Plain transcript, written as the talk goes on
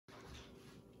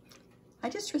I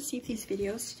just received these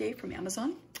videos today from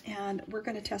Amazon, and we're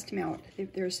going to test them out.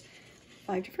 There's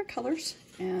 5 different colors,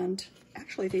 and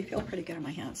actually they feel pretty good on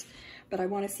my hands, but I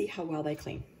want to see how well they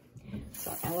clean.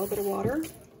 So add a little bit of water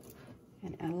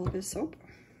and add a little bit of soap.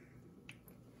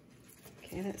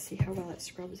 Okay, let's see how well it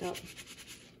scrubs up.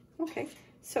 Okay,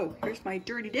 so here's my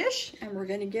dirty dish, and we're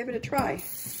going to give it a try.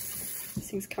 This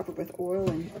thing's covered with oil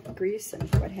and grease and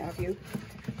what have you.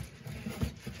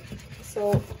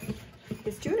 So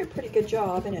it's doing a pretty good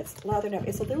job, and it's lathered up.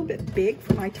 It's a little bit big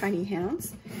for my tiny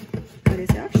hands, but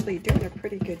it's actually doing a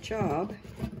pretty good job.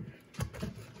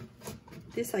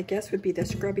 This, I guess, would be the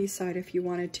scrubby side if you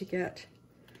wanted to get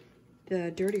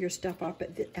the dirtier stuff up,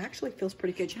 but it actually feels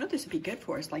pretty good. You know what this would be good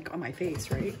for? Is like on my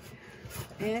face, right?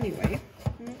 Anyway,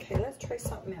 okay, let's try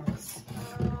something else.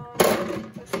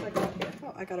 What's what I got here?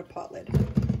 Oh, I got a pot lid.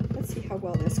 Let's see how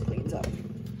well this cleans up.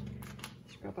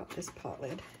 Scrub up this pot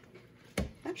lid.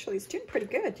 Actually, it's doing pretty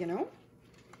good, you know.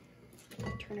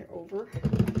 Turn it over.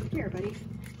 Here, buddy.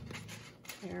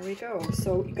 There we go.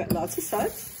 So you got lots of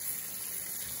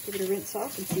suds. Give it a rinse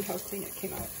off and see how clean it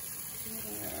came out.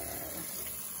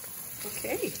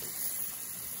 Okay.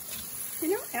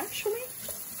 You know, actually,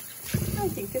 I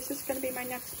think this is going to be my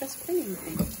next best cleaning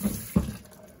thing.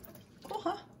 Cool,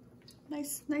 huh?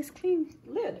 Nice clean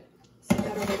lid. See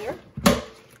that over there?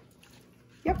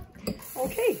 Yep.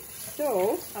 Okay.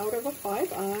 So, out of a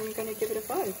 5, I'm going to give it a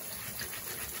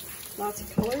 5. Lots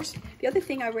of colors. The other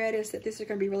thing I read is that this is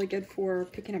going to be really good for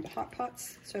picking up hot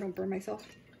pots, so I don't burn myself.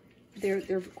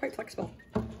 They're quite flexible.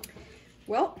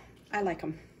 Well, I like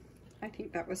them. I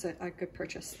think that was a good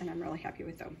purchase, and I'm really happy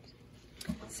with them.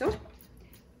 So,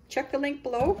 check the link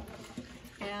below,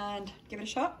 and give it a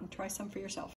shot, and try some for yourself.